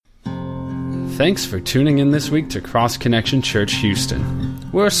Thanks for tuning in this week to Cross Connection Church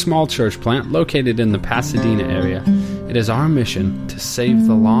Houston. We're a small church plant located in the Pasadena area. It is our mission to save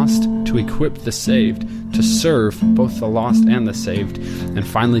the lost, to equip the saved, to serve both the lost and the saved, and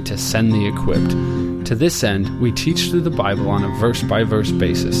finally to send the equipped. To this end, we teach through the Bible on a verse-by-verse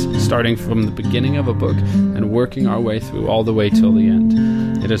basis, starting from the beginning of a book and working our way through all the way till the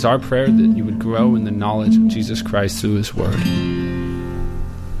end. It is our prayer that you would grow in the knowledge of Jesus Christ through His Word.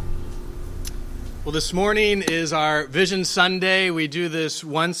 Well, this morning is our Vision Sunday. We do this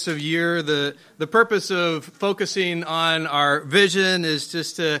once a year. The purpose of focusing on our vision is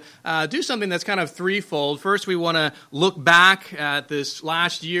just to do something that's kind of threefold. First, we want to look back at this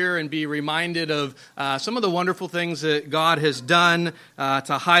last year and be reminded of some of the wonderful things that God has done,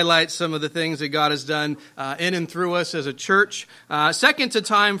 to highlight some of the things that God has done in and through us as a church. Second, a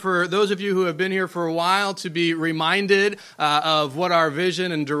time for those of you who have been here for a while to be reminded of what our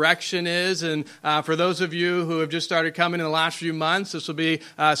vision and direction is. And for those of you who have just started coming in the last few months, this will be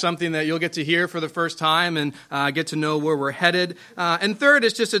something that you'll get to hear for the first time and get to know where we're headed. And third,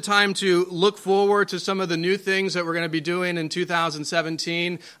 it's just a time to look forward to some of the new things that we're going to be doing in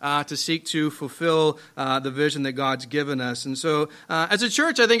 2017 to seek to fulfill the vision that God's given us. And so as a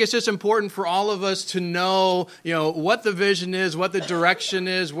church, I think it's just important for all of us to know, what the vision is, what the direction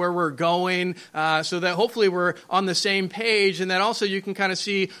is, where we're going, so that hopefully we're on the same page, and that also you can kind of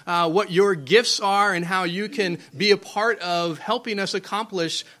see what your gifts are and how you can be a part of helping us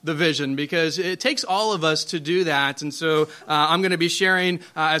accomplish the vision, because it takes all of us to do that. And so I'm going to be sharing,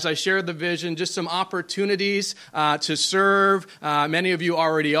 as I share the vision, just some opportunities to serve. Many of you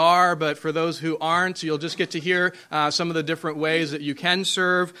already are, but for those who aren't, you'll just get to hear some of the different ways that you can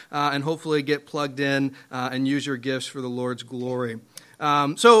serve and hopefully get plugged in and use your gifts for the Lord's glory.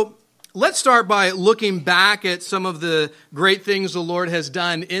 So let's start by looking back at some of the great things the Lord has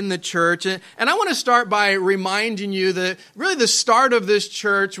done in the church. And I want to start by reminding you that really the start of this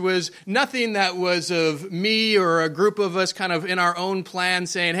church was nothing that was of me or a group of us kind of in our own plan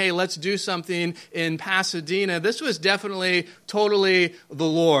saying, hey, let's do something in Pasadena. This was definitely totally the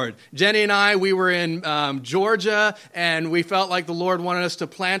Lord. Jenny and I, we were in Georgia, and we felt like the Lord wanted us to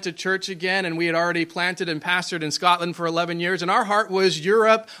plant a church again, and we had already planted and pastored in Scotland for 11 years, and our heart was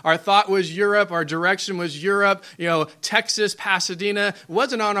Europe. Our thought was Europe. Our direction was Europe. Texas, Pasadena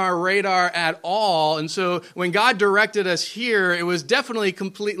wasn't on our radar at all. And so when God directed us here, it was definitely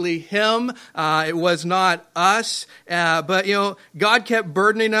completely Him. It was not us. But God kept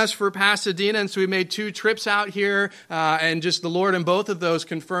burdening us for Pasadena. And so we made 2 trips out here. And just the Lord in both of those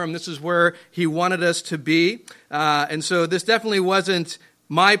confirmed this is where He wanted us to be. And so this definitely wasn't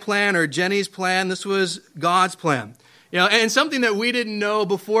my plan or Jenny's plan. This was God's plan. And something that we didn't know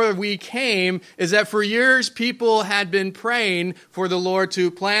before we came is that for years people had been praying for the Lord to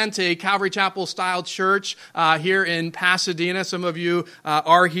plant a Calvary Chapel-style church here in Pasadena. Some of you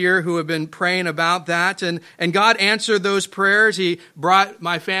are here who have been praying about that. And God answered those prayers. He brought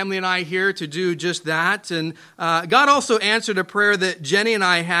my family and I here to do just that. And God also answered a prayer that Jenny and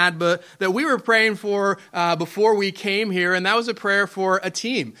I had, but that we were praying for before we came here. And that was a prayer for a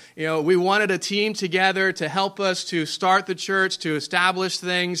team. We wanted a team together to help us to start the church, to establish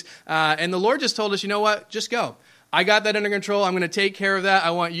things. And the Lord just told us, you know what? Just go. I got that under control. I'm going to take care of that.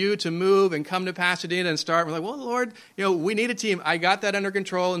 I want you to move and come to Pasadena and start. We're like, well, Lord, we need a team. I got that under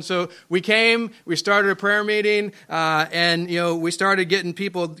control. And so we came, we started a prayer meeting, and, we started getting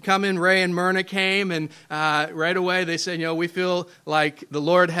people come in. Ray and Myrna came, and right away they said, we feel like the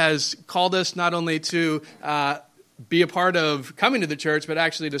Lord has called us not only to be a part of coming to the church, but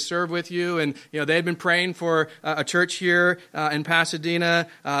actually to serve with you. And, they had been praying for a church here in Pasadena.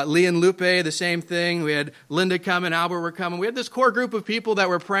 Lee and Lupe, the same thing. We had Linda coming, Albert were coming. We had this core group of people that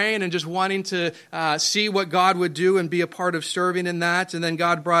were praying and just wanting to see what God would do and be a part of serving in that. And then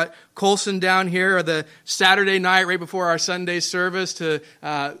God brought Colson down here the Saturday night right before our Sunday service to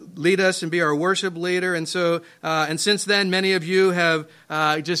lead us and be our worship leader. And so, and since then, many of you have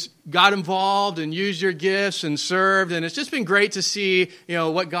just got involved and used your gifts and served, and it's just been great to see,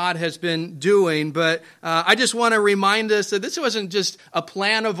 what God has been doing. But I just want to remind us that this wasn't just a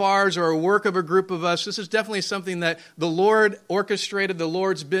plan of ours or a work of a group of us. This is definitely something that the Lord orchestrated, the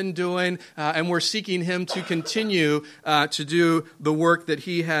Lord's been doing, and we're seeking Him to continue to do the work that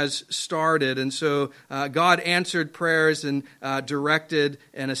He has started. And so God answered prayers and directed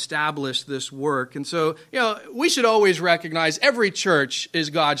and established this work. And so, we should always recognize every church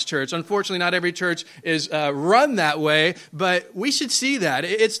is God's church. Unfortunately, not every church is run that way, but we should see that.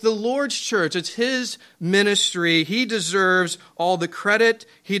 It's the Lord's church. It's His ministry. He deserves all the credit.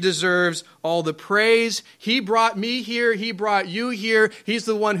 He deserves all the praise. He brought me here. He brought you here. He's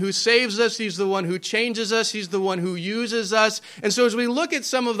the one who saves us. He's the one who changes us. He's the one who uses us. And so as we look at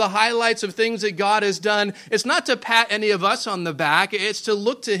some of the highlights of things that God has done, it's not to pat any of us on the back. It's to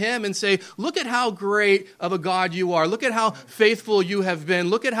look to Him and say, look at how great of a God you are. Look at how faithful you have been.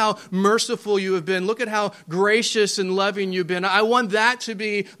 Look at how merciful you have been. Look at how gracious and loving you've been. I want that to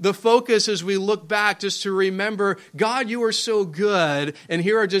be the focus as we look back, just to remember, God, you are so good. And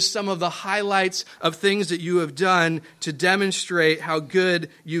here are just some of the highlights of things that you have done to demonstrate how good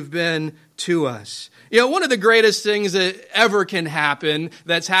you've been to us. One of the greatest things that ever can happen,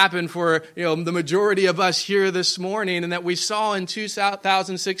 that's happened for, the majority of us here this morning, and that we saw in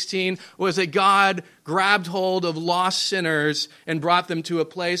 2016, was that God grabbed hold of lost sinners and brought them to a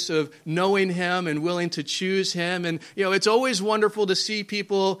place of knowing Him and willing to choose Him. And, it's always wonderful to see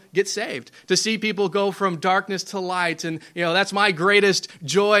people get saved, to see people go from darkness to light. And, that's my greatest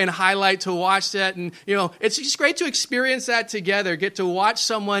joy and highlight, to watch that. And, it's just great to experience that together, get to watch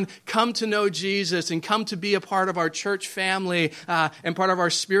someone come to know Jesus and come to be a part of our church family and part of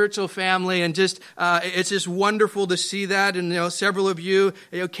our spiritual family. And just it's just wonderful to see that. And, several of you,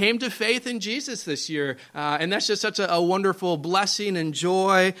 came to faith in Jesus this year. And that's just such a wonderful blessing and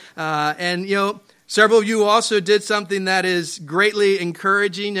joy. Several of you also did something that is greatly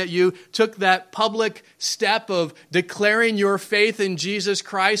encouraging, that you took that public step of declaring your faith in Jesus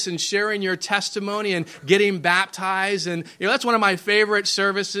Christ and sharing your testimony and getting baptized. And, that's one of my favorite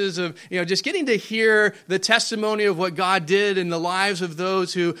services of, just getting to hear the testimony of what God did in the lives of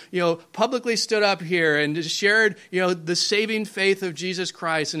those who, publicly stood up here and just shared, the saving faith of Jesus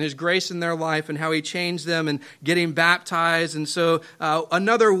Christ and His grace in their life and how He changed them and getting baptized. And so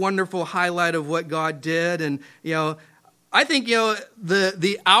another wonderful highlight of what God did. And, I think,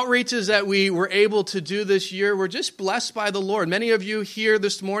 the outreaches that we were able to do this year were just blessed by the Lord. Many of you here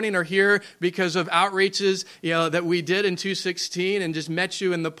this morning are here because of outreaches, that we did in 2016 and just met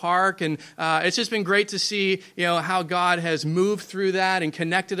you in the park. And it's just been great to see, how God has moved through that and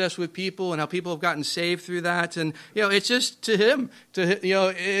connected us with people and how people have gotten saved through that. And, it's just to Him,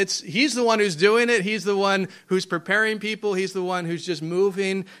 He's the one who's doing it. He's the one who's preparing people. He's the one who's just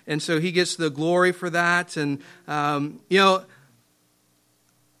moving. And so He gets the glory for that. And,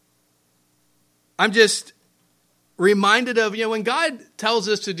 I'm just reminded of, when God tells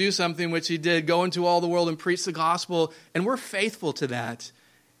us to do something, which He did, go into all the world and preach the gospel, and we're faithful to that,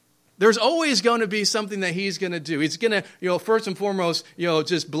 there's always going to be something that He's going to do. He's going to, first and foremost,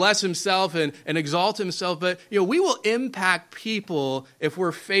 just bless Himself and exalt Himself. But, we will impact people if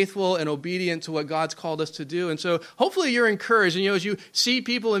we're faithful and obedient to what God's called us to do. And so hopefully you're encouraged. And, as you see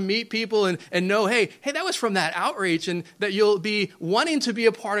people and meet people and know, hey, that was from that outreach, and that you'll be wanting to be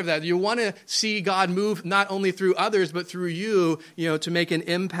a part of that. You want to see God move not only through others, but through you, to make an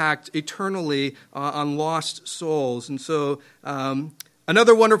impact eternally on lost souls. And so,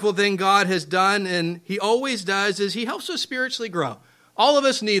 another wonderful thing God has done, and He always does, is He helps us spiritually grow. All of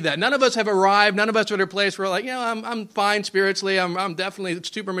us need that. None of us have arrived. None of us are at a place where we're like, I'm fine spiritually. I'm definitely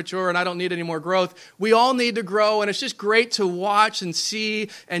super mature and I don't need any more growth. We all need to grow, and it's just great to watch and see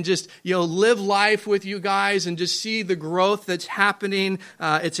and just, live life with you guys and just see the growth that's happening.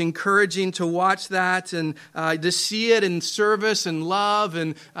 It's encouraging to watch that and to see it in service and love.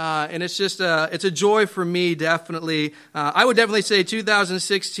 And it's just, it's a joy for me, definitely. I would definitely say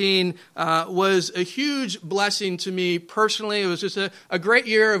 2016 was a huge blessing to me personally. It was just a great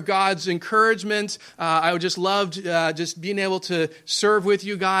year of God's encouragement. I just loved just being able to serve with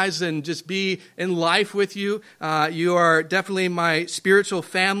you guys and just be in life with you. You are definitely my spiritual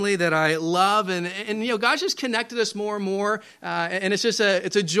family that I love, and God's just connected us more and more. And it's just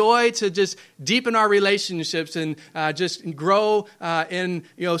it's a joy to just deepen our relationships and just grow in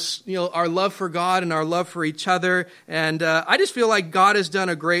our love for God and our love for each other. And I just feel like God has done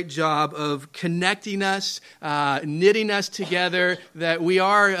a great job of connecting us, knitting us together, that we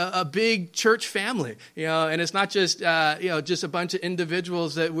are a big church family, and it's not just, just a bunch of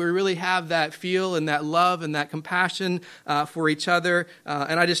individuals, that we really have that feel and that love and that compassion for each other.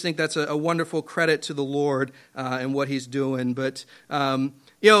 And I just think that's a wonderful credit to the Lord and what He's doing. But, there's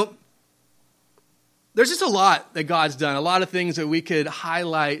just a lot that God's done, a lot of things that we could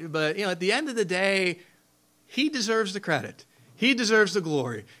highlight. But, at the end of the day, He deserves the credit. He deserves the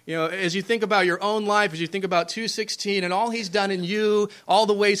glory. As you think about your own life, as you think about 2:16 and all he's done in you, all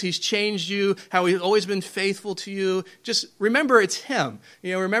the ways he's changed you, how he's always been faithful to you, just remember it's him.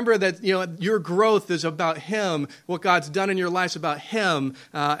 Remember that your growth is about him. What God's done in your life is about him.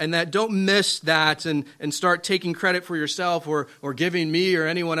 And that don't miss that and start taking credit for yourself or giving me or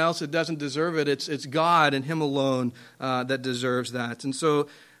anyone else that doesn't deserve it. It's God and him alone that deserves that. And so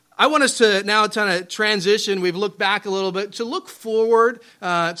I want us to now kind of transition. We've looked back a little bit to look forward,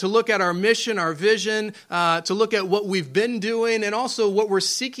 to look at our mission, our vision, to look at what we've been doing, and also what we're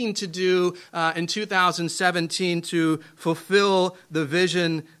seeking to do in 2017 to fulfill the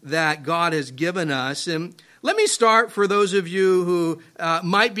vision that God has given us. And let me start for those of you who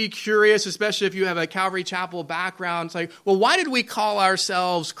might be curious, especially if you have a Calvary Chapel background. It's like, well, why did we call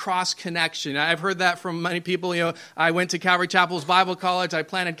ourselves Cross Connection? I've heard that from many people. I went to Calvary Chapel's Bible College. I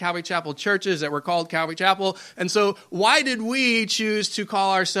planted Calvary Chapel churches that were called Calvary Chapel. And so why did we choose to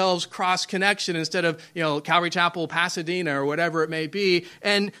call ourselves Cross Connection instead of, Calvary Chapel Pasadena or whatever it may be?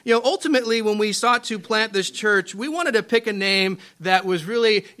 And, ultimately, when we sought to plant this church, we wanted to pick a name that was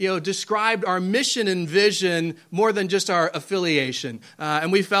really, described our mission and vision more than just our affiliation. And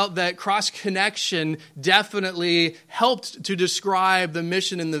we felt that Cross Connection definitely helped to describe the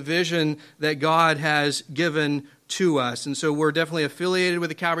mission and the vision that God has given to us. And so we're definitely affiliated with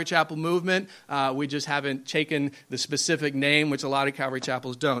the Calvary Chapel movement. We just haven't taken the specific name, which a lot of Calvary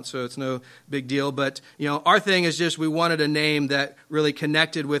Chapels don't, so it's no big deal. But, our thing is just we wanted a name that really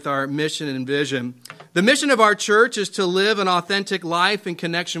connected with our mission and vision. The mission of our church is to live an authentic life in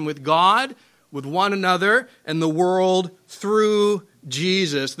connection with God, with one another, and the world through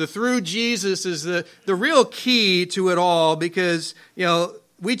Jesus. The through Jesus is the real key to it all because,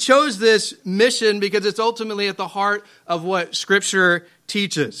 we chose this mission because it's ultimately at the heart of what Scripture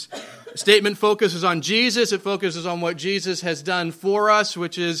teaches. The statement focuses on Jesus. It focuses on what Jesus has done for us,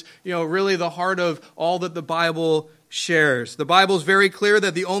 which is, really the heart of all that the Bible shares. The Bible is very clear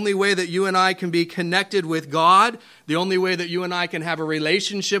that the only way that you and I can be connected with God, the only way that you and I can have a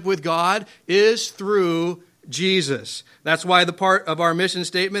relationship with God is through Jesus. That's why the part of our mission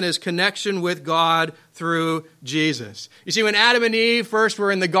statement is connection with God through Jesus. You see, when Adam and Eve first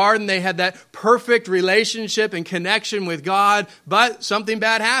were in the garden, they had that perfect relationship and connection with God, but something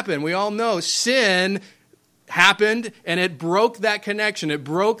bad happened. We all know sin happened, and it broke that connection. It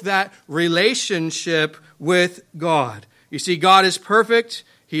broke that relationship with God. You see, God is perfect.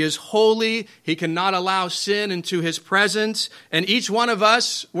 He is holy. He cannot allow sin into his presence. And each one of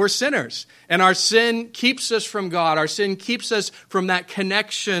us, we're sinners. And our sin keeps us from God. Our sin keeps us from that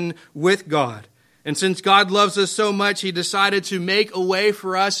connection with God. And since God loves us so much, he decided to make a way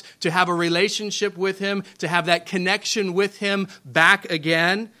for us to have a relationship with him, to have that connection with him back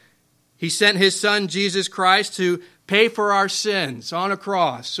again. He sent his son, Jesus Christ, to pay for our sins on a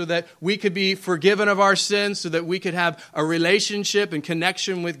cross so that we could be forgiven of our sins, so that we could have a relationship and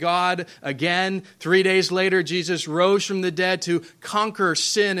connection with God again. 3 days later, Jesus rose from the dead to conquer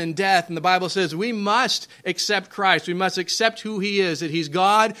sin and death. And the Bible says we must accept Christ. We must accept who he is, that he's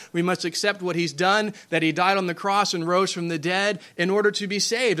God. We must accept what he's done, that he died on the cross and rose from the dead in order to be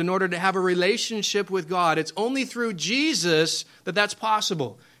saved, in order to have a relationship with God. It's only through Jesus that that's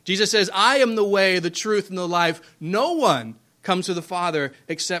possible. Jesus says, I am the way, the truth, and the life. No one comes to the Father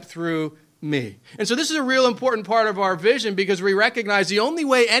except through me. And so this is a real important part of our vision because we recognize the only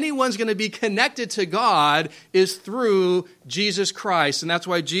way anyone's going to be connected to God is through Jesus Christ. And that's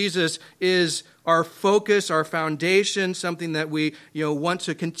why Jesus is our focus, our foundation, something that we want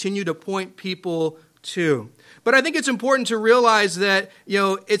to continue to point people to. But I think it's important to realize that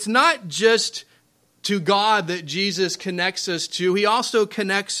it's not just to God that Jesus connects us to. He also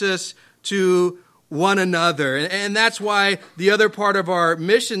connects us to one another. And that's why the other part of our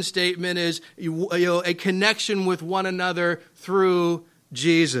mission statement is a connection with one another through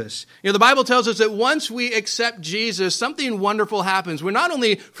Jesus. The Bible tells us that once we accept Jesus, something wonderful happens. We're not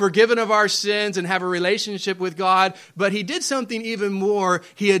only forgiven of our sins and have a relationship with God, but he did something even more.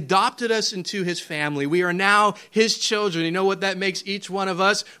 He adopted us into his family. We are now his children. You know what that makes each one of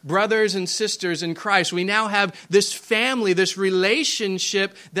us? Brothers and sisters in Christ. We now have this family, this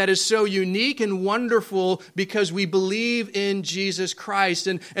relationship that is so unique and wonderful because we believe in Jesus Christ.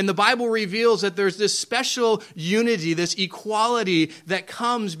 And the Bible reveals that there's this special unity, this equality that that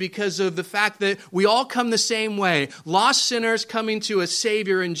comes because of the fact that we all come the same way. Lost sinners coming to a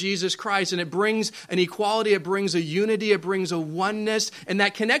Savior in Jesus Christ, and it brings an equality, it brings a unity, it brings a oneness, and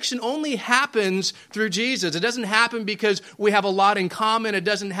that connection only happens through Jesus. It doesn't happen because we have a lot in common. It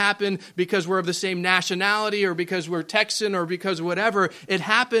doesn't happen because we're of the same nationality or because we're Texan or because whatever. It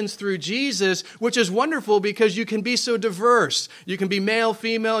happens through Jesus, which is wonderful because you can be so diverse. You can be male,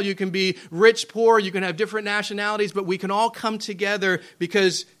 female, you can be rich, poor, you can have different nationalities, but we can all come together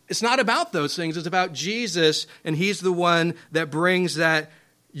because it's not about those things. It's about Jesus, and he's the one that brings that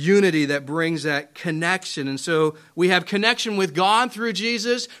unity, that brings that connection. And so we have connection with God through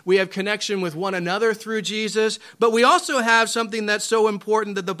Jesus. We have connection with one another through Jesus. But we also have something that's so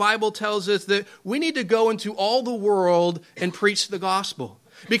important that the Bible tells us that we need to go into all the world and preach the gospel.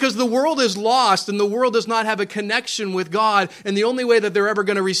 Because the world is lost and the world does not have a connection with God. And the only way that they're ever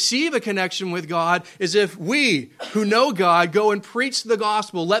going to receive a connection with God is if we, who know God, go and preach the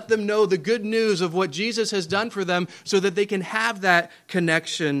gospel. Let them know the good news of what Jesus has done for them so that they can have that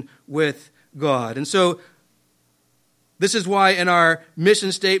connection with God. And so this is why in our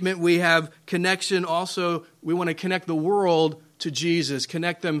mission statement we have connection. Also, we want to connect the world to Jesus,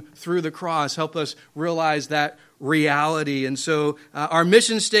 connect them through the cross, help us realize that reality. And so our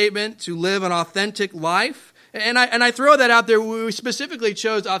mission statement, to live an authentic life. And I throw that out there. We specifically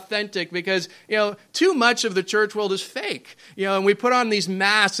chose authentic because, too much of the church world is fake. And we put on these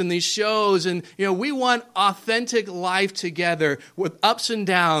masks and these shows, and, we want authentic life together with ups and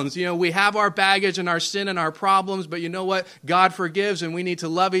downs. We have our baggage and our sin and our problems, but you know what? God forgives, and we need to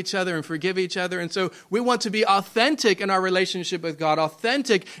love each other and forgive each other. And so we want to be authentic in our relationship with God,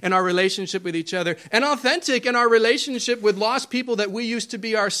 authentic in our relationship with each other, and authentic in our relationship with lost people that we used to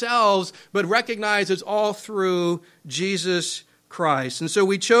be ourselves, but recognize it's all through Jesus Christ. And so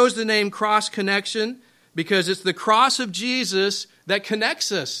we chose the name Cross Connection because it's the cross of Jesus that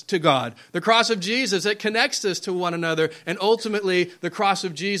connects us to God, the cross of Jesus that connects us to one another, and ultimately the cross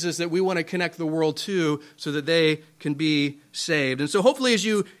of Jesus that we want to connect the world to so that they can be saved. And so hopefully as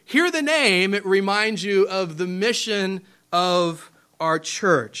you hear the name, it reminds you of the mission of our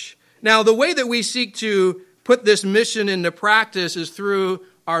church. Now, the way that we seek to put this mission into practice is through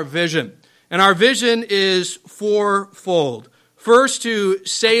our vision. And our vision is fourfold. First, to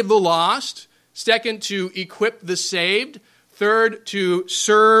save the lost. Second, to equip the saved. Third, to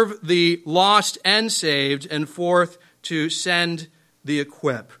serve the lost and saved. And fourth, to send the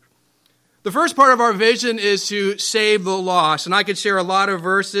equip. The first part of our vision is to save the lost. And I could share a lot of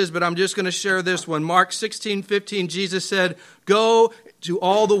verses, but I'm just going to share this one. Mark 16:15, Jesus said, "Go to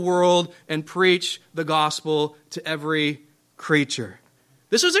all the world and preach the gospel to every creature."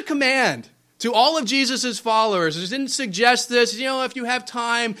 This was a command to all of Jesus' followers. He didn't suggest this. If you have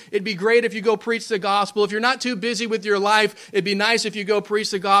time, it'd be great if you go preach the gospel. If you're not too busy with your life, it'd be nice if you go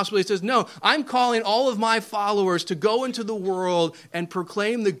preach the gospel. He says, no, I'm calling all of my followers to go into the world and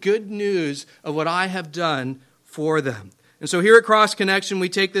proclaim the good news of what I have done for them. And so here at Cross Connection, we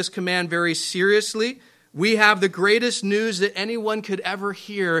take this command very seriously. We have the greatest news that anyone could ever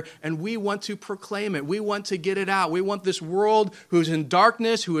hear, and we want to proclaim it. We want to get it out. We want this world who's in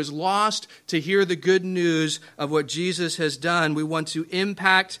darkness, who is lost, to hear the good news of what Jesus has done. We want to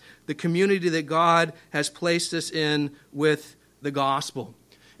impact the community that God has placed us in with the gospel.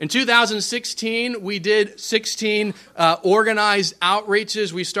 In 2016, we did 16 organized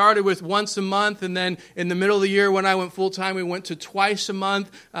outreaches. We started with once a month, and then in the middle of the year when I went full-time, we went to twice a month.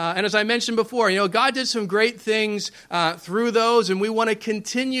 And as I mentioned before, God did some great things through those, and we want to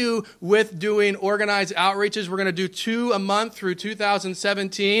continue with doing organized outreaches. We're going to do 2 a month through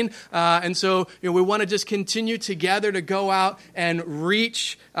 2017. And so we want to just continue together to go out and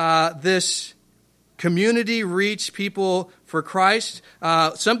reach this community, reach people for Christ.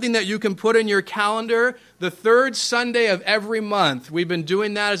 Something that you can put in your calendar, the 3rd Sunday of every month. We've been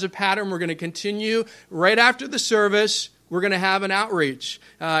doing that as a pattern. We're going to continue right after the service. We're going to have an outreach.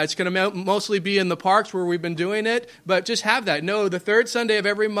 It's going to mostly be in the parks where we've been doing it, but just have that. Know the 3rd Sunday of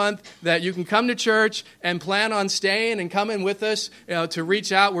every month that you can come to church and plan on staying and coming with us to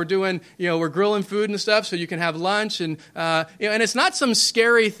reach out. We're doing, we're grilling food and stuff so you can have lunch. And it's not some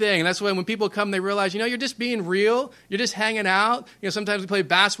scary thing. That's when people come, they realize, you're just being real. You're just hanging out. Sometimes we play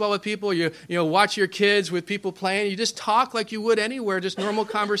basketball with people. You watch your kids with people playing. You just talk like you would anywhere, just normal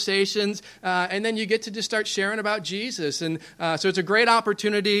conversations. And then you get to just start sharing about Jesus. this. And so it's a great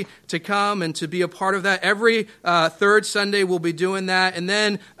opportunity to come and to be a part of that. Every third Sunday we'll be doing that. And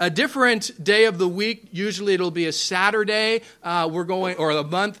then a different day of the week, usually it'll be a Saturday, or a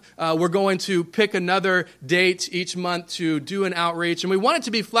month, we're going to pick another date each month to do an outreach. And we want it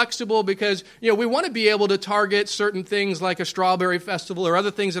to be flexible because, we want to be able to target certain things like a strawberry festival or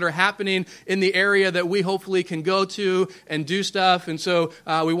other things that are happening in the area that we hopefully can go to and do stuff. And so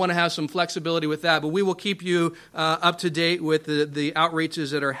we want to have some flexibility with that. But we will keep you up to date with the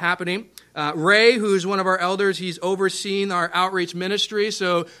outreaches that are happening. Ray, who's one of our elders, he's overseeing our outreach ministry.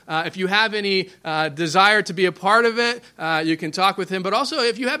 So if you have any desire to be a part of it, you can talk with him. But also,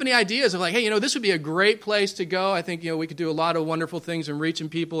 if you have any ideas of like, hey, this would be a great place to go. I think, we could do a lot of wonderful things in reaching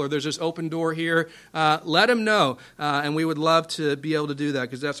people, or there's this open door here. Let him know. And we would love to be able to do that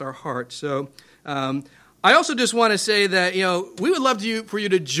because that's our heart. So I also just want to say that, we would love for you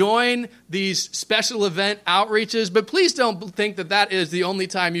to join these special event outreaches, but please don't think that is the only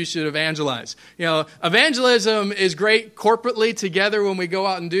time you should evangelize. Evangelism is great corporately together when we go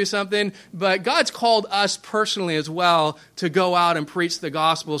out and do something, but God's called us personally as well to go out and preach the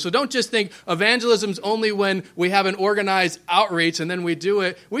gospel. So don't just think evangelism's only when we have an organized outreach and then we do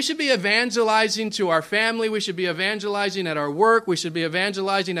it. We should be evangelizing to our family. We should be evangelizing at our work. We should be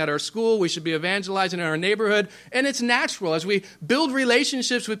evangelizing at our school. We should be evangelizing in our neighborhood. And it's natural. As we build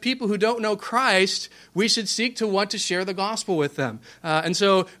relationships with people who don't know Christ, we should seek to want to share the gospel with them. And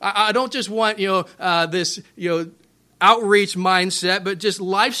so I don't just want, this, outreach mindset, but just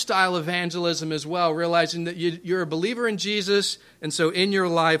lifestyle evangelism as well, realizing that you're a believer in Jesus, and so in your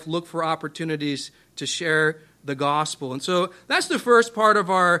life, look for opportunities to share the gospel. And so that's the first part of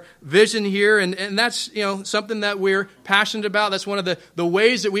our vision here, and that's something that we're passionate about. That's one of the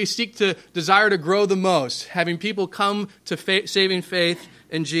ways that we seek to desire to grow the most, having people come to saving faith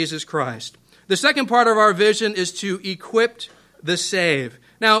in Jesus Christ. The second part of our vision is to equip the saved.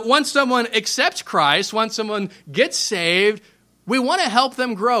 Now, once someone accepts Christ, once someone gets saved, we want to help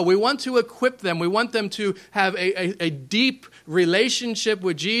them grow. We want to equip them. We want them to have a deep relationship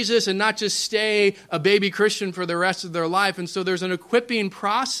with Jesus and not just stay a baby Christian for the rest of their life. And so there's an equipping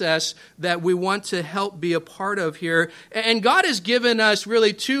process that we want to help be a part of here. And God has given us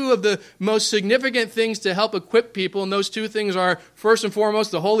really two of the most significant things to help equip people. And those two things are, first and foremost,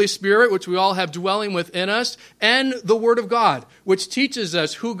 the Holy Spirit, which we all have dwelling within us, and the Word of God, which teaches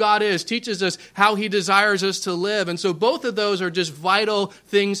us who God is, teaches us how He desires us to live. And so both of those are just vital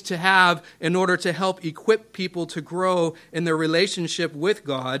things to have in order to help equip people to grow in their relationship with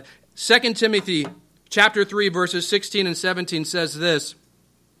God. 2 Timothy chapter 3, verses 16 and 17 says this: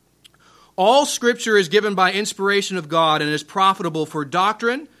 "All Scripture is given by inspiration of God and is profitable for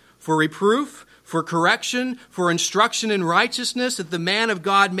doctrine, for reproof, for correction, for instruction in righteousness, that the man of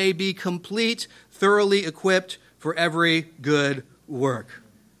God may be complete, thoroughly equipped for every good work."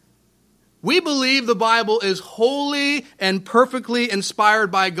 We believe the Bible is wholly and perfectly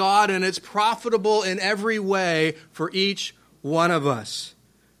inspired by God, and it's profitable in every way for each one of us.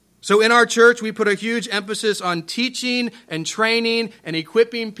 So in our church, we put a huge emphasis on teaching and training and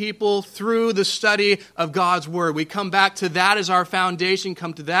equipping people through the study of God's Word. We come back to that as our foundation,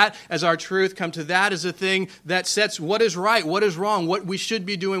 come to that as our truth, come to that as a thing that sets what is right, what is wrong, what we should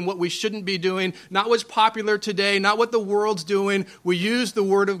be doing, what we shouldn't be doing, not what's popular today, not what the world's doing. We use the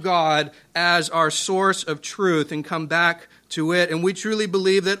Word of God as our source of truth and come back to it. And we truly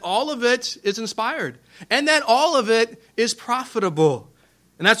believe that all of it is inspired and that all of it is profitable.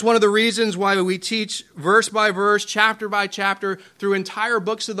 And that's one of the reasons why we teach verse by verse, chapter by chapter, through entire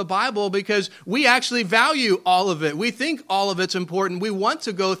books of the Bible, because we actually value all of it. We think all of it's important. We want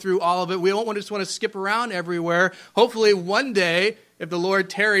to go through all of it. We don't just want to skip around everywhere. Hopefully one day, if the Lord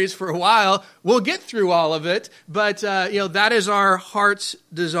tarries for a while, we'll get through all of it. But, that is our heart's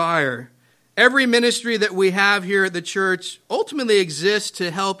desire. Every ministry that we have here at the church ultimately exists to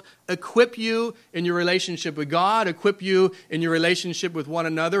help equip you in your relationship with God, equip you in your relationship with one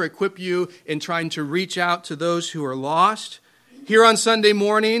another, equip you in trying to reach out to those who are lost. Here on Sunday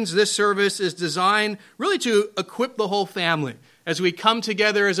mornings, this service is designed really to equip the whole family. As we come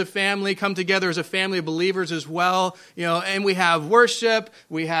together as a family of believers as well, and we have worship,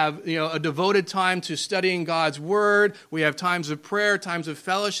 we have, a devoted time to studying God's Word, we have times of prayer, times of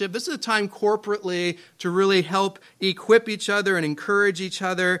fellowship. This is a time corporately to really help equip each other and encourage each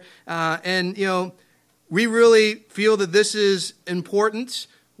other. We really feel that this is important.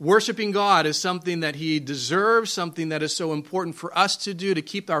 Worshiping God is something that He deserves, something that is so important for us to do to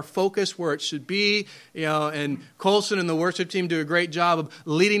keep our focus where it should be. And Colson and the worship team do a great job of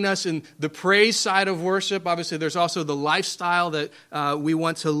leading us in the praise side of worship. Obviously, there's also the lifestyle that we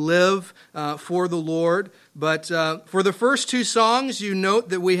want to live for the Lord. But for the first two songs, you note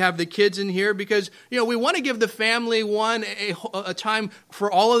that we have the kids in here because, we want to give the family a time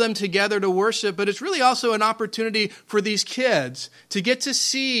for all of them together to worship, but it's really also an opportunity for these kids to get to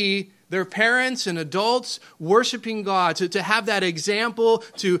see their parents and adults worshiping God, to have that example,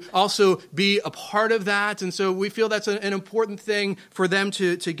 to also be a part of that. And so we feel that's an important thing for them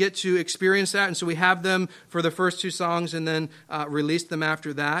to get to experience that. And so we have them for the first two songs and then release them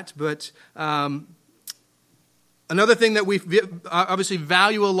after that. But another thing that we obviously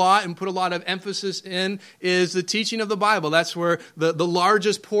value a lot and put a lot of emphasis in is the teaching of the Bible. That's where the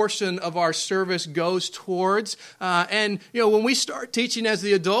largest portion of our service goes towards. And when we start teaching as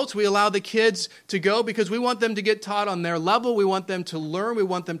the adults, we allow the kids to go because we want them to get taught on their level. We want them to learn. We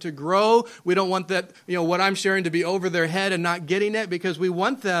want them to grow. We don't want that, what I'm sharing to be over their head and not getting it, because we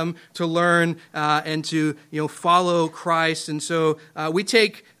want them to learn and to, follow Christ. And so we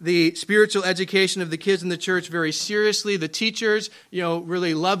take the spiritual education of the kids in the church very seriously. The teachers,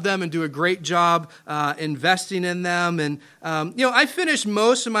 really love them and do a great job investing in them. And, I finish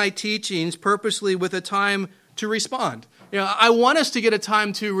most of my teachings purposely with a time to respond. I want us to get a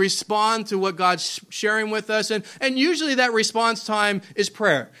time to respond to what God's sharing with us. And usually that response time is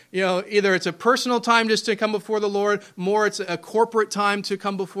prayer. Either it's a personal time just to come before the Lord, more it's a corporate time to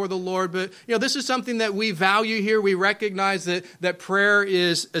come before the Lord. But, this is something that we value here. We recognize that prayer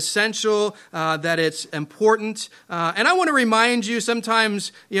is essential, that it's important. And I want to remind you,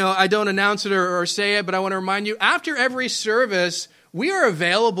 sometimes, I don't announce it or say it, but I want to remind you, after every service, we are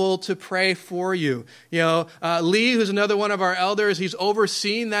available to pray for you. Lee, who's another one of our elders, he's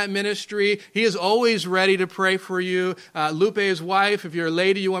overseeing that ministry. He is always ready to pray for you. Lupe, his wife, if you're a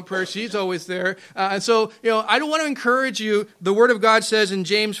lady, you want prayer, she's always there. And so, I don't want to encourage you. The Word of God says in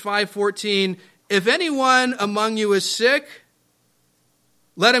James 5:14, if anyone among you is sick,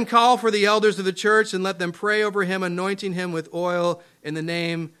 let him call for the elders of the church and let them pray over him, anointing him with oil in the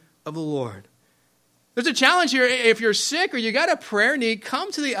name of the Lord. There's a challenge here. If you're sick or you got a prayer need,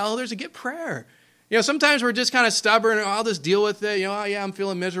 come to the elders and get prayer. Sometimes we're just kind of stubborn. I'll just deal with it. I'm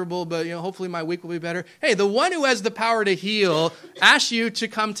feeling miserable, but, hopefully my week will be better. Hey, the one who has the power to heal asks you to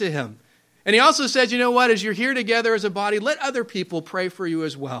come to him. And he also says, as you're here together as a body, let other people pray for you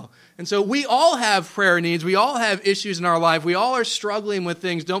as well. And so we all have prayer needs. We all have issues in our life. We all are struggling with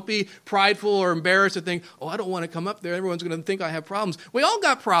things. Don't be prideful or embarrassed to think, I don't want to come up there. Everyone's going to think I have problems. We all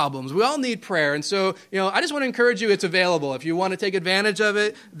got problems. We all need prayer. And so, I just want to encourage you, it's available. If you want to take advantage of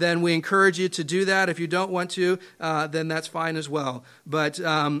it, then we encourage you to do that. If you don't want to, then that's fine as well. But,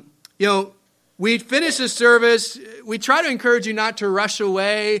 we finish the service. We try to encourage you not to rush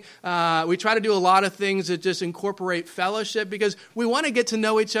away. We try to do a lot of things that just incorporate fellowship because we want to get to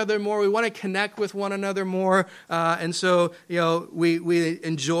know each other more. We want to connect with one another more. And so, we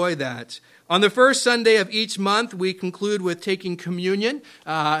enjoy that. On the first Sunday of each month, we conclude with taking communion,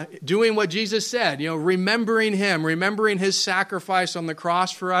 doing what Jesus said, remembering him, remembering his sacrifice on the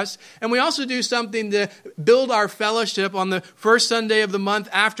cross for us. And we also do something to build our fellowship on the first Sunday of the month.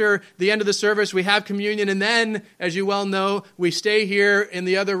 After the end of the service, we have communion. And then, as you well know, we stay here in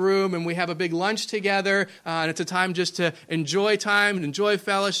the other room and we have a big lunch together. And it's a time just to enjoy time and enjoy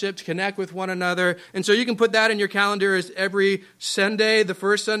fellowship, to connect with one another. And so you can put that in your calendar as every Sunday, the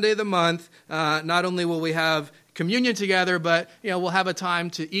first Sunday of the month. Not only will we have communion together, but, we'll have a time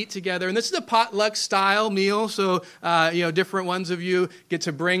to eat together. And this is a potluck style meal. So, different ones of you get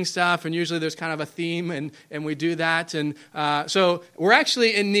to bring stuff. And usually there's kind of a theme and we do that. And so we're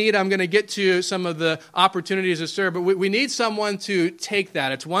actually in need. I'm going to get to some of the opportunities to serve, but we need someone to take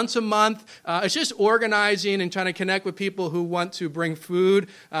that. It's once a month. It's just organizing and trying to connect with people who want to bring food.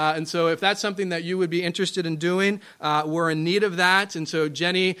 And so if that's something that you would be interested in doing, we're in need of that. And so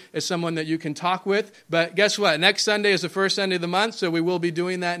Jenny is someone that you can talk with. But guess what? Next Sunday is the first Sunday of the month, so we will be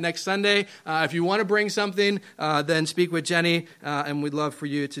doing that next Sunday. If you want to bring something, then speak with Jenny, and we'd love for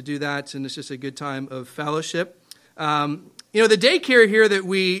you to do that, and it's just a good time of fellowship. The daycare here that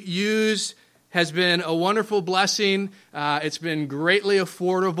we use has been a wonderful blessing. It's been greatly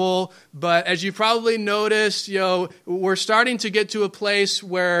affordable, but as you probably noticed, we're starting to get to a place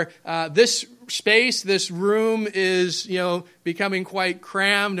where this space, this room is, becoming quite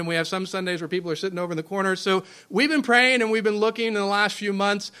crammed, and we have some Sundays where people are sitting over in the corner. So we've been praying and we've been looking in the last few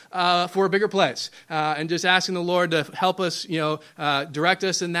months for a bigger place and just asking the Lord to help us, direct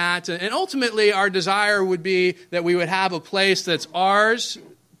us in that. And ultimately, our desire would be that we would have a place that's ours,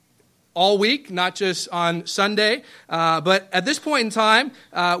 all week, not just on Sunday. But at this point in time,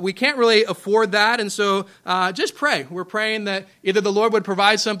 we can't really afford that. And so just pray. We're praying that either the Lord would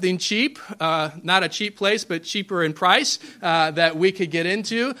provide something cheap, not a cheap place, but cheaper in price, that we could get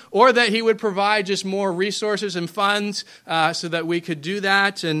into, or that he would provide just more resources and funds so that we could do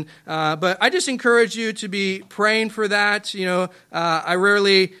that. And but I just encourage you to be praying for that. I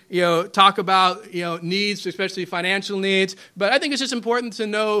rarely, talk about, needs, especially financial needs, but I think it's just important to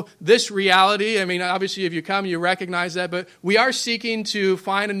know this reality. I mean, obviously, if you come, you recognize that, but we are seeking to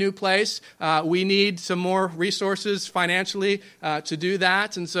find a new place. We need some more resources financially to do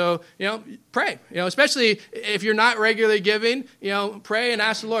that. And so, pray, especially if you're not regularly giving, pray and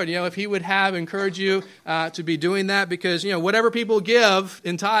ask the Lord, if he would encourage you to be doing that, because, whatever people give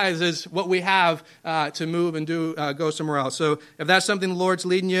in tithes is what we have to move and go somewhere else. So if that's something the Lord's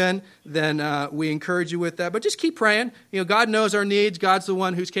leading you in, then we encourage you with that. But just keep praying. God knows our needs. God's the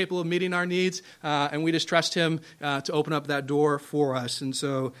one who's capable of meeting our needs, and we just trust him to open up that door for us. And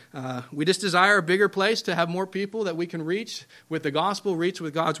so we just desire a bigger place to have more people that we can reach with the gospel, reach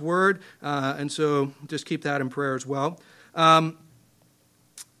with God's word, and so just keep that in prayer as well.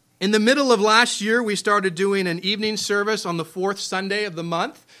 In the middle of last year, we started doing an evening service on the fourth Sunday of the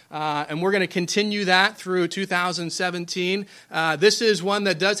month, and we're going to continue that through 2017. This is one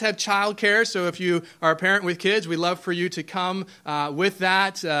that does have childcare, so if you are a parent with kids, we'd love for you to come with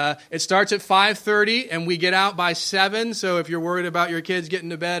that. It starts at 5:30, and we get out by 7, so if you're worried about your kids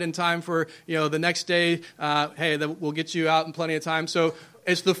getting to bed in time for the next day, we'll get you out in plenty of time. So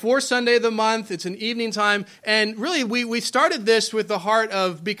it's the fourth Sunday of the month. It's an evening time. And really, we started this with the heart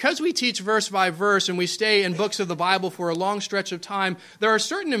of, because we teach verse by verse and we stay in books of the Bible for a long stretch of time, there are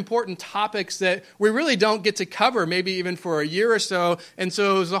certain important topics that we really don't get to cover, maybe even for a year or so. And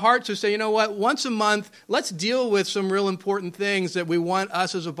so it was the heart to say, once a month, let's deal with some real important things that we want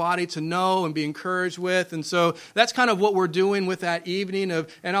us as a body to know and be encouraged with. And so that's kind of what we're doing with that evening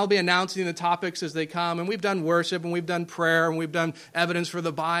and I'll be announcing the topics as they come. And we've done worship, and we've done prayer, and we've done evidence for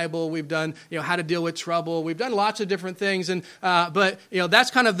the Bible. We've done, how to deal with trouble. We've done lots of different things. And, but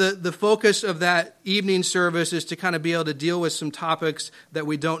that's kind of the focus of that evening service, is to kind of be able to deal with some topics that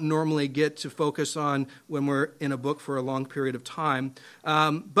we don't normally get to focus on when we're in a book for a long period of time.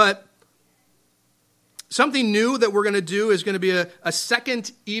 But something new that we're going to do is going to be a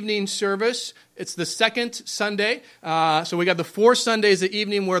second evening service. It's the second Sunday. So we got the 4 Sundays of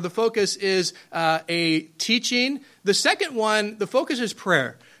evening where the focus is a teaching. The second one, the focus is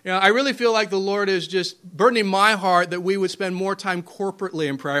prayer. I really feel like the Lord is just burdening my heart that we would spend more time corporately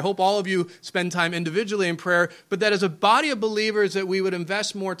in prayer. I hope all of you spend time individually in prayer, but that as a body of believers that we would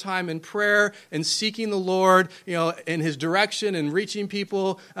invest more time in prayer and seeking the Lord, in his direction and reaching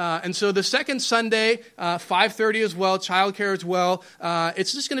people. And so the second Sunday, 5:30 as well, childcare as well.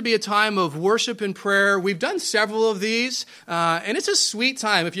 It's just going to be a time of worship and prayer. We've done several of these, and it's a sweet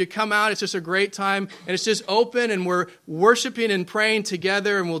time. If you come out, it's just a great time, and it's just open, and we're worshiping and praying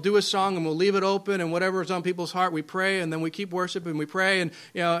together, and we'll do a song and we'll leave it open, and whatever's on people's heart, we pray, and then we keep worshiping, we pray, and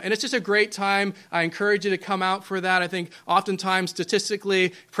and it's just a great time. I encourage you to come out for that. I think oftentimes,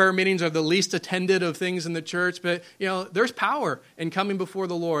 statistically, prayer meetings are the least attended of things in the church, but there's power in coming before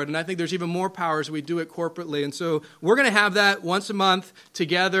the Lord, and I think there's even more power as we do it corporately. And so we're going to have that once a month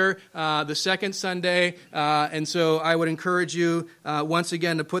together, the second Sunday, and so I would encourage you once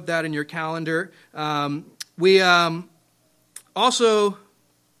again to put that in your calendar. We also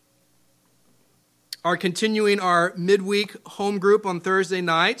are continuing our midweek home group on Thursday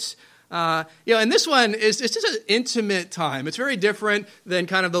nights. And this one it's just an intimate time. It's very different than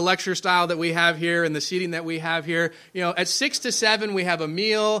kind of the lecture style that we have here and the seating that we have here. At 6 to 7, we have a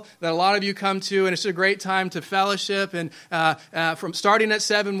meal that a lot of you come to, and it's a great time to fellowship. And from starting at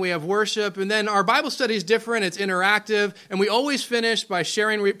 7, we have worship. And then our Bible study is different. It's interactive. And we always finish by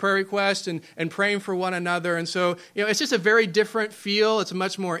sharing prayer requests and praying for one another. And so, it's just a very different feel. It's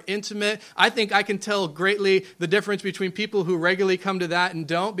much more intimate. I think I can tell greatly the difference between people who regularly come to that and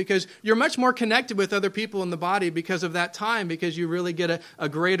don't, because you're much more connected with other people in the body because of that time, because you really get a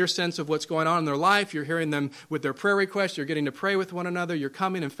greater sense of what's going on in their life. You're hearing them with their prayer requests. You're getting to pray with one another. You're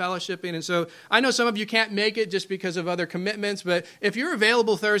coming and fellowshipping. And so I know some of you can't make it just because of other commitments, but if you're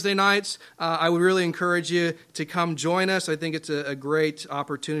available Thursday nights, I would really encourage you to come join us. I think it's a great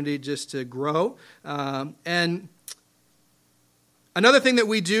opportunity just to grow. And Another thing that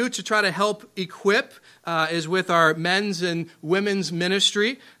we do to try to help equip is with our men's and women's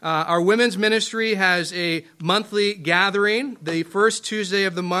ministry. Our women's ministry has a monthly gathering the first Tuesday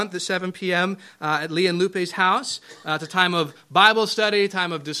of the month at 7 p.m. At Lee and Lupe's house. It's a time of Bible study,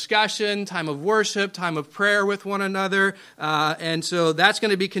 time of discussion, time of worship, time of prayer with one another. And so that's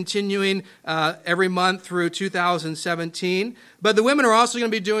going to be continuing every month through 2017. But the women are also going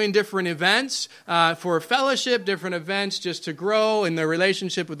to be doing different events for fellowship, different events just to grow in their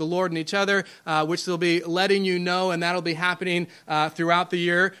relationship with the Lord and each other, which they'll be letting you know, and that'll be happening throughout the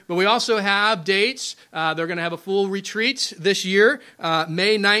year. But we also have dates. They're going to have a full retreat this year.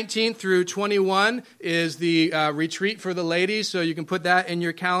 May 19th through 21 is the retreat for the ladies, so you can put that in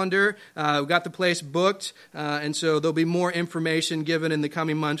your calendar. We've got the place booked, and so there'll be more information given in the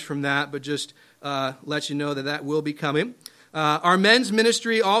coming months from that, but just let you know that that will be coming. Our men's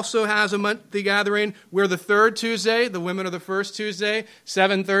ministry also has a monthly gathering. We're the third Tuesday. The women are the first Tuesday,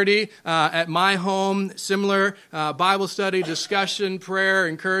 7:30 at my home. Similar Bible study, discussion, prayer,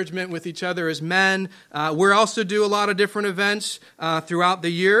 encouragement with each other as men. We also do a lot of different events throughout the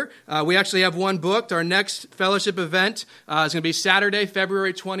year. We actually have one booked. Our next fellowship event is going to be Saturday,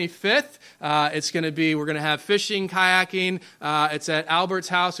 February 25th. We're going to have fishing, kayaking. It's at Albert's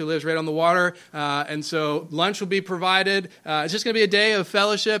house, who lives right on the water. And so lunch will be provided. It's just going to be a day of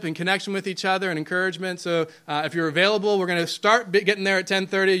fellowship and connection with each other and encouragement. So if you're available, we're going to start getting there at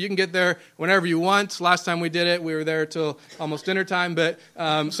 10:30. You can get there whenever you want. Last time we did it, we were there till almost dinner time. But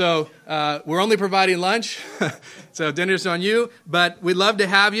we're only providing lunch, so dinner's on you. But we'd love to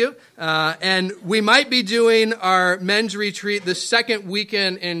have you. And we might be doing our men's retreat the second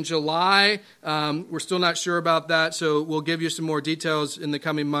weekend in July. We're still not sure about that, so we'll give you some more details in the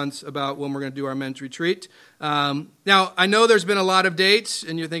coming months about when we're going to do our men's retreat. Now, I know there's been a lot of dates,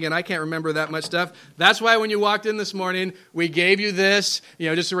 and you're thinking, I can't remember that much stuff. That's why when you walked in this morning, we gave you this,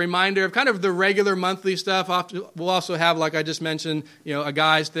 just a reminder of kind of the regular monthly stuff. We'll also have, like I just mentioned, a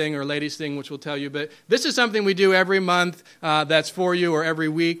guys thing or ladies thing, which we'll tell you. But this is something we do every month that's for you, or every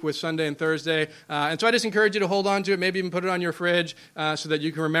week with Sunday and Thursday. And so I just encourage you to hold on to it, maybe even put it on your fridge so that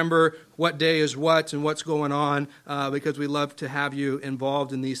you can remember what day is what and what's going on, because we love to have you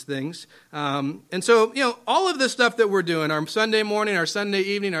involved in these things. And so, all of the stuff that we're doing, our Sunday morning, our Sunday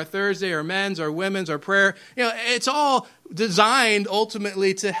evening, our Thursday, our men's, our women's, our prayer, it's all designed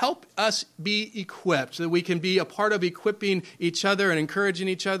ultimately to help us be equipped, so that we can be a part of equipping each other and encouraging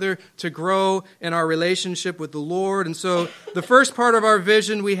each other to grow in our relationship with the Lord. And so the first part of our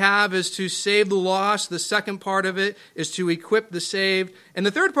vision we have is to save the lost. The second part of it is to equip the saved. And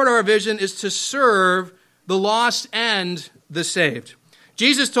the third part of our vision is to serve the lost and the saved.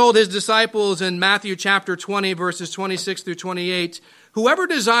 Jesus told his disciples in Matthew chapter 20, verses 26 through 28, "Whoever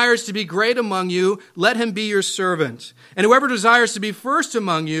desires to be great among you, let him be your servant. And whoever desires to be first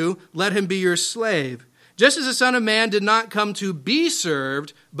among you, let him be your slave. Just as the Son of Man did not come to be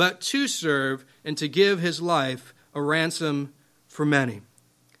served, but to serve, and to give his life a ransom for many."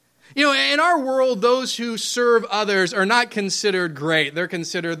 In our world, those who serve others are not considered great. They're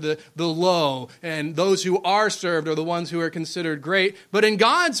considered the low, and those who are served are the ones who are considered great. But in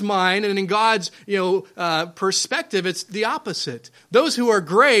God's mind and in God's perspective, it's the opposite. Those who are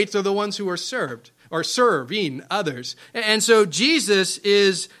great are the ones who are served, or serving others. And so Jesus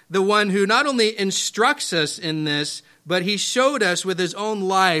is the one who not only instructs us in this, but he showed us with his own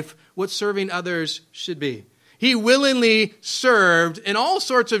life what serving others should be. He willingly served in all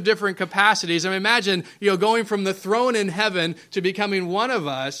sorts of different capacities. I mean, imagine, going from the throne in heaven to becoming one of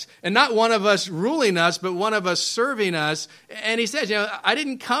us, and not one of us ruling us, but one of us serving us. And he says, I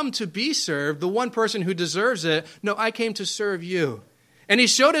didn't come to be served, the one person who deserves it. No, I came to serve you. And he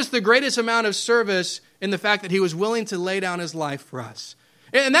showed us the greatest amount of service in the fact that he was willing to lay down his life for us.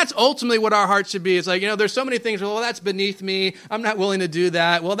 And that's ultimately what our heart should be. It's like, there's so many things, well, that's beneath me. I'm not willing to do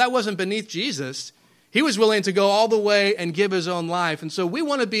that. Well, that wasn't beneath Jesus. He was willing to go all the way and give his own life. And so we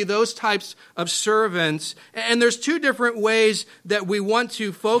want to be those types of servants. And there's two different ways that we want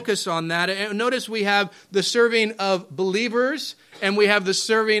to focus on that. And notice we have the serving of believers and we have the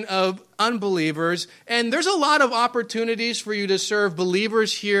serving of unbelievers. And there's a lot of opportunities for you to serve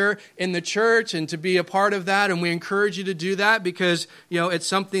believers here in the church and to be a part of that. And we encourage you to do that because, it's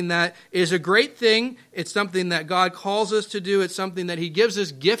something that is a great thing It's something that God calls us to do. It's something that he gives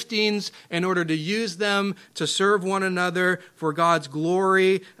us giftings in order to use them to serve one another for God's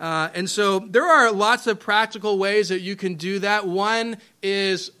glory. And so there are lots of practical ways that you can do that. One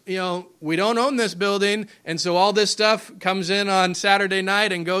is, we don't own this building, and so all this stuff comes in on Saturday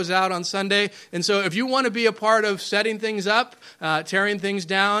night and goes out on Sunday. And so if you want to be a part of setting things up, tearing things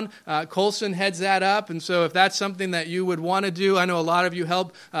down, Colson heads that up. And so if that's something that you would want to do, I know a lot of you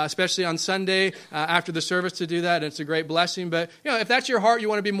help, especially on Sunday after the service to do that, and it's a great blessing. But, if that's your heart, you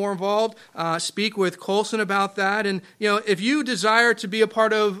want to be more involved, speak with Colson about that. And, if you desire to be a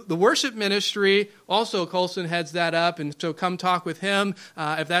part of the worship ministry, also Colson heads that up, and so come talk with him.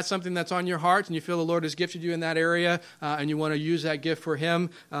 If that's something that's on your heart and you feel the Lord has gifted you in that area and you want to use that gift for him,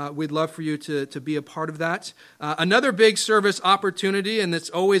 we'd love for you to be a part of that. Another big service opportunity, and it's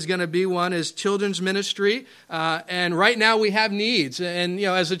always going to be one, is children's ministry. And right now we have needs. And,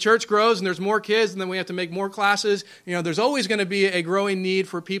 as the church grows and there's more kids and then we have to make more classes, there's always going to be a growing need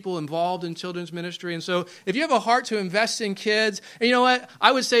for people involved in children's ministry. And so if you have a heart to invest in kids, and you know what?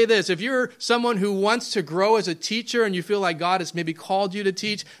 I would say this. If you're someone who wants to grow as a teacher and you feel like God has maybe called you to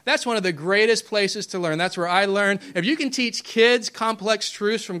teach, that's one of the greatest places to learn. That's where I learn. If you can teach kids complex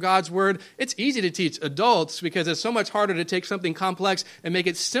truths from God's Word, it's easy to teach adults because it's so much harder to take something complex and make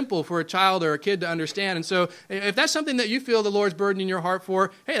it simple for a child or a kid to understand. And so if that's something that you feel the Lord's burdening your heart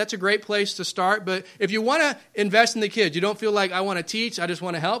for, hey, that's a great place to start. But if you want to invest in the kids, you don't feel like I want to teach, I just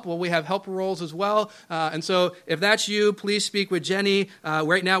want to help, well, we have helper roles as well. And so if that's you, please speak with Jenny.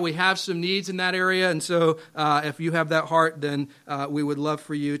 Right now we have some needs in that area. And so if you have that heart, then we would love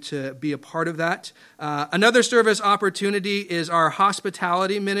for you to be a part of that. Another service opportunity is our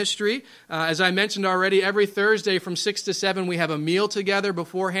hospitality ministry. As I mentioned already, every Thursday from 6 to 7, we have a meal together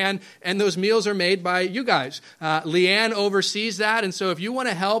beforehand, and those meals are made by you guys. Leanne oversees that, and so if you want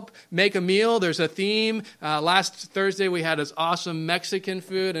to help make a meal, there's a theme. Last Thursday, we had this awesome Mexican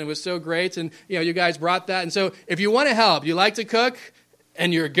food, and it was so great, and you guys brought that. And so if you want to help, you like to cook,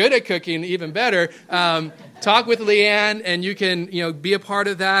 and you're good at cooking, even better, talk with Leanne, and you can be a part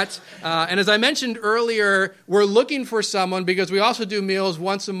of that. And as I mentioned earlier, we're looking for someone because we also do meals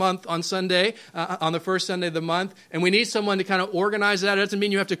once a month on Sunday, on the first Sunday of the month, and we need someone to kind of organize that. It doesn't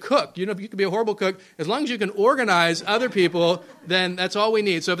mean you have to cook. You can be a horrible cook. As long as you can organize other people, then that's all we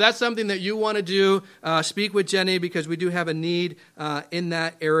need. So if that's something that you want to do, speak with Jenny because we do have a need in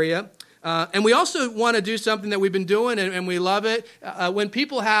that area. And we also want to do something that we've been doing, and we love it. When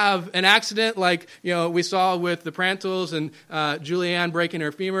people have an accident, like we saw with the Prantles and Julianne breaking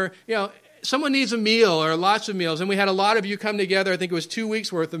her femur, someone needs a meal or lots of meals. And we had a lot of you come together. I think it was 2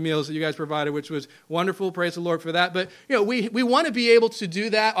 weeks worth of meals that you guys provided, which was wonderful. Praise the Lord for that. But, we want to be able to do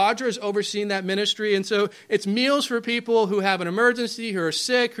that. Audra is overseeing that ministry. And so it's meals for people who have an emergency, who are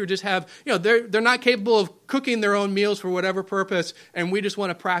sick, who just have, they're not capable of cooking their own meals for whatever purpose. And we just want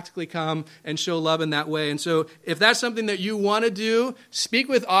to practically come and show love in that way. And so if that's something that you want to do, speak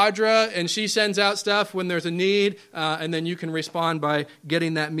with Audra, and she sends out stuff when there's a need. And then you can respond by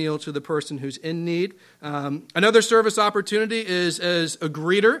getting that meal to the person who's in need. Another service opportunity is as a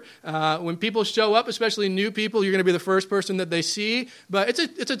greeter. When people show up, especially new people, you're going to be the first person that they see. But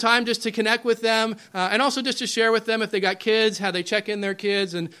it's a time just to connect with them and also just to share with them if they got kids, how they check in their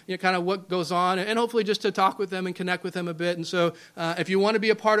kids, and kind of what goes on, and hopefully just to talk with them and connect with them a bit. And so if you want to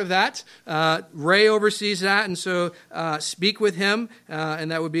be a part of that, Ray oversees that, and so speak with him,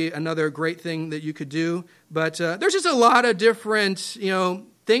 and that would be another great thing that you could do. But there's just a lot of different,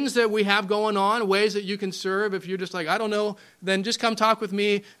 things that we have going on, ways that you can serve. If you're just like, I don't know, then just come talk with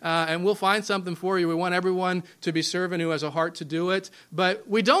me and we'll find something for you. We want everyone to be serving who has a heart to do it. But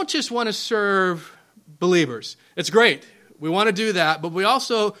we don't just want to serve believers. It's great. We want to do that, but we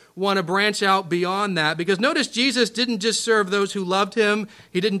also want to branch out beyond that, because notice Jesus didn't just serve those who loved him.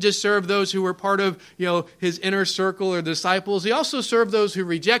 He didn't just serve those who were part of, his inner circle or disciples. He also served those who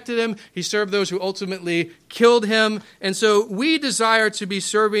rejected him. He served those who ultimately killed him. And so we desire to be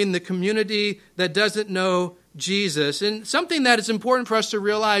serving the community that doesn't know Jesus. And something that is important for us to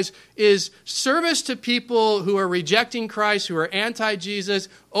realize is service to people who are rejecting Christ, who are anti-Jesus,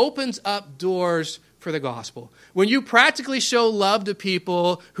 opens up doors for the gospel. When you practically show love to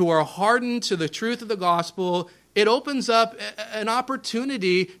people who are hardened to the truth of the gospel, it opens up an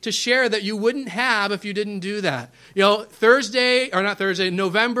opportunity to share that you wouldn't have if you didn't do that.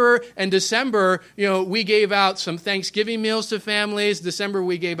 November and December, we gave out some Thanksgiving meals to families. December,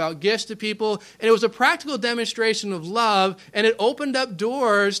 we gave out gifts to people. And it was a practical demonstration of love, and it opened up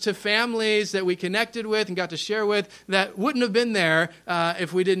doors to families that we connected with and got to share with that wouldn't have been there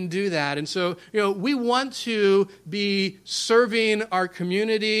if we didn't do that. And so, we want to be serving our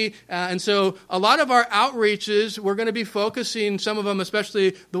community. And so a lot of our outreaches, we're going to be focusing, some of them,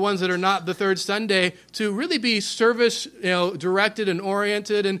 especially the ones that are not the third Sunday, to really be service, directed and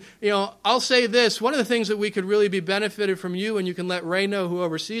oriented. And, I'll say this, one of the things that we could really be benefited from you, and you can let Ray know, who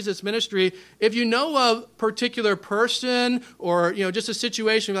oversees this ministry, if you know a particular person or, just a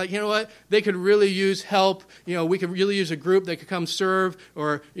situation, like, they could really use help. We could really use a group that could come serve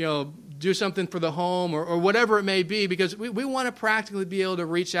or, do something for the home or whatever it may be, because we want to practically be able to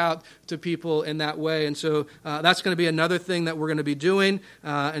reach out to people in that way. And so that's going to be another thing that we're going to be doing.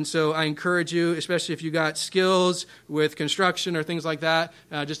 And so I encourage you, especially if you got skills with construction or things like that,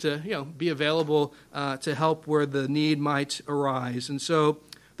 just to be available to help where the need might arise. And so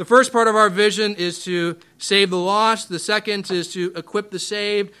the first part of our vision is to save the lost. The second is to equip the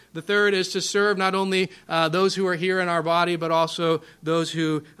saved. The third is to serve not only those who are here in our body, but also those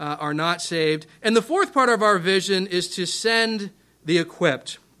who are not saved. And the fourth part of our vision is to send the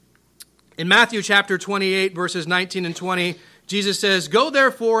equipped. In Matthew chapter 28, verses 19 and 20, Jesus says, "Go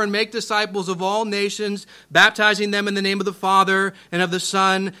therefore and make disciples of all nations, baptizing them in the name of the Father and of the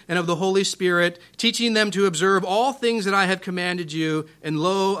Son and of the Holy Spirit, teaching them to observe all things that I have commanded you. And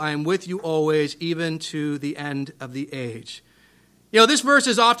lo, I am with you always, even to the end of the age." This verse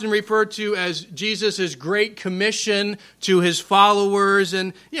is often referred to as Jesus' great commission to his followers.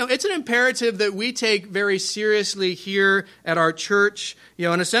 And, it's an imperative that we take very seriously here at our church.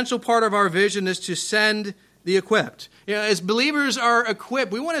 An essential part of our vision is to send the equipped. As believers are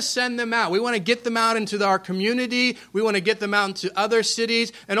equipped, we want to send them out. We want to get them out into our community. We want to get them out into other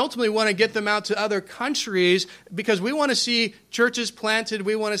cities, and ultimately want to get them out to other countries, because we want to see churches planted.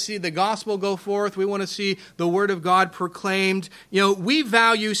 We want to see the gospel go forth. We want to see the word of God proclaimed. We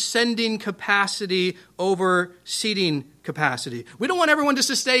value sending capacity over seating capacity. We don't want everyone just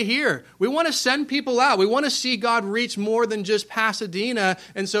to stay here. We want to send people out. We want to see God reach more than just Pasadena.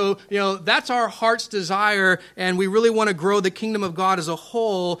 And so, that's our heart's desire, and we really want to grow the kingdom of God as a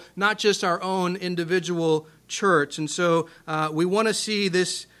whole, not just our own individual church. And so we want to see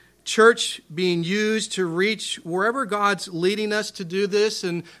this church being used to reach wherever God's leading us to do this.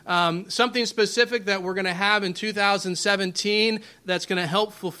 And something specific that we're going to have in 2017 that's going to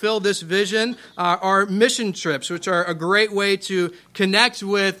help fulfill this vision are mission trips, which are a great way to connect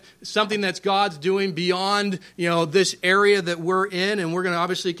with something that's God's doing beyond this area that we're in. And we're going to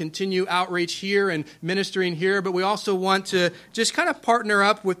obviously continue outreach here and ministering here, but we also want to just kind of partner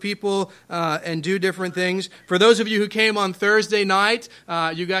up with people and do different things. For those of you who came on Thursday night,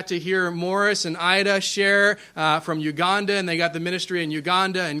 you got to hear Morris and Ida share from Uganda, and they got the ministry in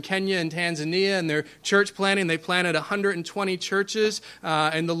Uganda and Kenya and Tanzania, and their church planting. They planted 120 churches,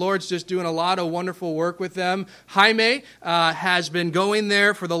 and the Lord's just doing a lot of wonderful work with them. Jaime has been going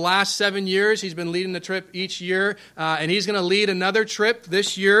there for the last 7 years. He's been leading the trip each year, and he's going to lead another trip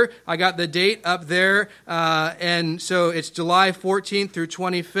this year. I got the date up there, and so it's July 14th through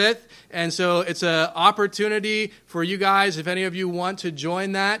 25th. And so it's an opportunity for you guys, if any of you want to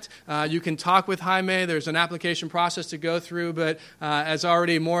join that, you can talk with Jaime. There's an application process to go through, but as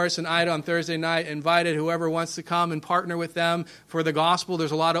already Morris and Ida on Thursday night invited whoever wants to come and partner with them for the gospel.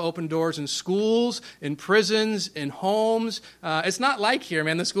 There's a lot of open doors in schools, in prisons, in homes. It's not like here,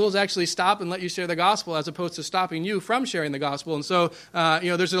 man. The schools actually stop and let you share the gospel as opposed to stopping you from sharing the gospel. And so,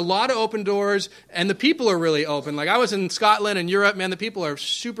 there's a lot of open doors, and the people are really open. Like I was in Scotland and Europe, man, the people are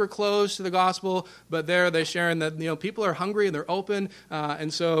super close to the gospel, but there they're sharing that people are hungry and they're open,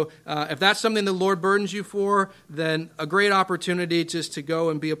 and so if that's something the Lord burdens you for, then a great opportunity just to go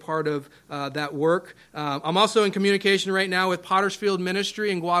and be a part of that work. I'm also in communication right now with Pottersfield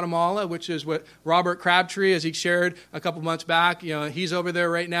Ministry in Guatemala, which is what Robert Crabtree, as he shared a couple months back, he's over there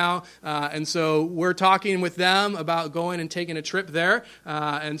right now, and so we're talking with them about going and taking a trip there,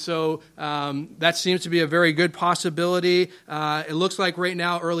 and so that seems to be a very good possibility. It looks like right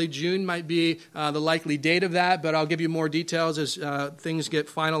now early June might be the likely date of that, but I'll give you more details as things get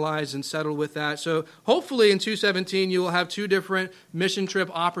finalized and settled with that. So hopefully in 2017 you will have 2 different mission trip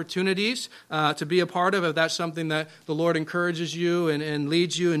opportunities to be a part of, if that's something that the Lord encourages you and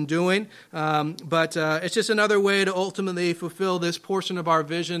leads you in doing. But it's just another way to ultimately fulfill this portion of our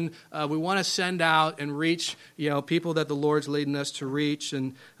vision. We want to send out and reach people that the Lord's leading us to reach.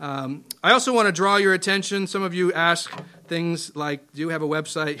 And I also want to draw your attention. Some of you ask things like, do you have a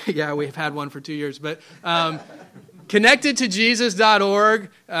website? Yeah, we've had one for 2 years. But connectedtojesus.org,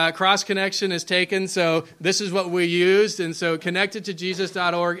 Cross Connection is taken, so this is what we used. And so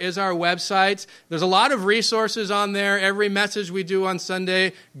connectedtojesus.org is our website. There's a lot of resources on there. Every message we do on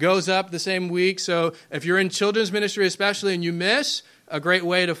Sunday goes up the same week. So if you're in children's ministry especially and you miss, a great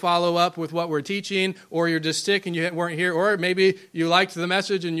way to follow up with what we're teaching, or you're just sick and you weren't here, or maybe you liked the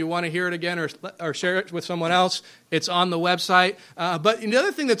message and you want to hear it again or share it with someone else. It's on the website. But the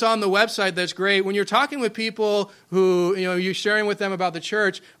other thing that's on the website that's great, when you're talking with people who, you're sharing with them about the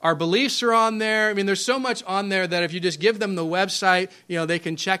church, our beliefs are on there. I mean, there's so much on there that if you just give them the website, they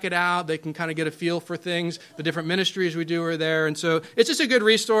can check it out. They can kind of get a feel for things. The different ministries we do are there. And so it's just a good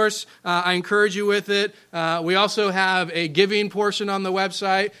resource. I encourage you with it. We also have a giving portion on the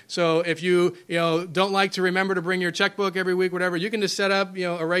website. So if you, don't like to remember to bring your checkbook every week, whatever, you can just set up,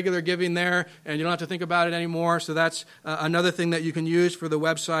 a regular giving there, and you don't have to think about it anymore. So that's another thing that you can use for the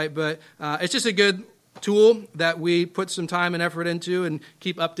website. But it's just a good tool that we put some time and effort into and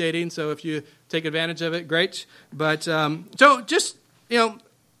keep updating. So if you take advantage of it, great. But so just,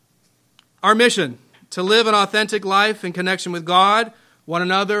 our mission, to live an authentic life in connection with God, one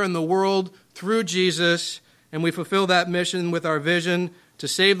another, and the world through Jesus. And we fulfill that mission with our vision to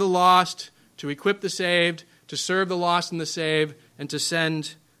save the lost, to equip the saved, to serve the lost and the saved, and to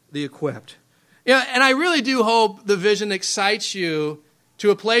send the equipped. And I really do hope the vision excites you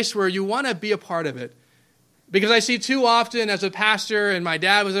to a place where you want to be a part of it. Because I see too often as a pastor, and my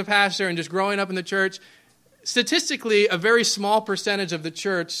dad was a pastor, and just growing up in the church, statistically, a very small percentage of the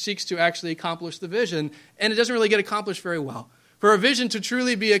church seeks to actually accomplish the vision, and it doesn't really get accomplished very well. For a vision to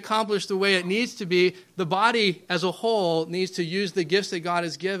truly be accomplished the way it needs to be, the body as a whole needs to use the gifts that God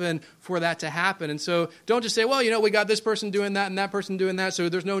has given for that to happen. And so don't just say, well, we got this person doing that and that person doing that, so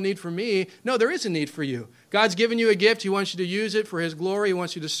there's no need for me. No, there is a need for you. God's given you a gift. He wants you to use it for His glory. He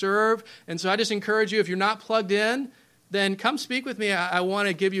wants you to serve. And so I just encourage you, if you're not plugged in, then come speak with me. I want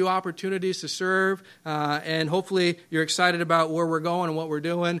to give you opportunities to serve, and hopefully you're excited about where we're going and what we're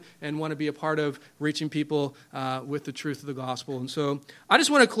doing and want to be a part of reaching people with the truth of the gospel. And so I just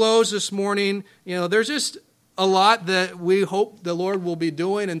want to close this morning. There's just a lot that we hope the Lord will be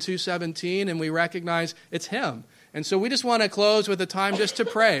doing in 2017, and we recognize it's Him. And so we just want to close with a time just to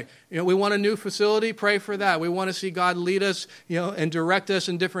pray. We want a new facility, pray for that. We want to see God lead us, and direct us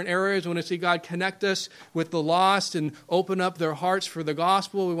in different areas. We want to see God connect us with the lost and open up their hearts for the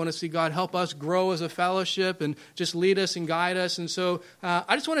gospel. We want to see God help us grow as a fellowship and just lead us and guide us. And so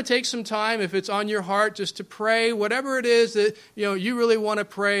I just want to take some time, if it's on your heart, just to pray, whatever it is that you really want to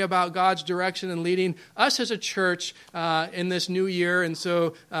pray about God's direction and leading us as a church in this new year. And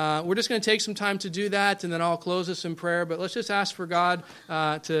so we're just going to take some time to do that, and then I'll close this in prayer. But let's just ask for God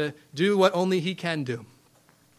to do what only He can do.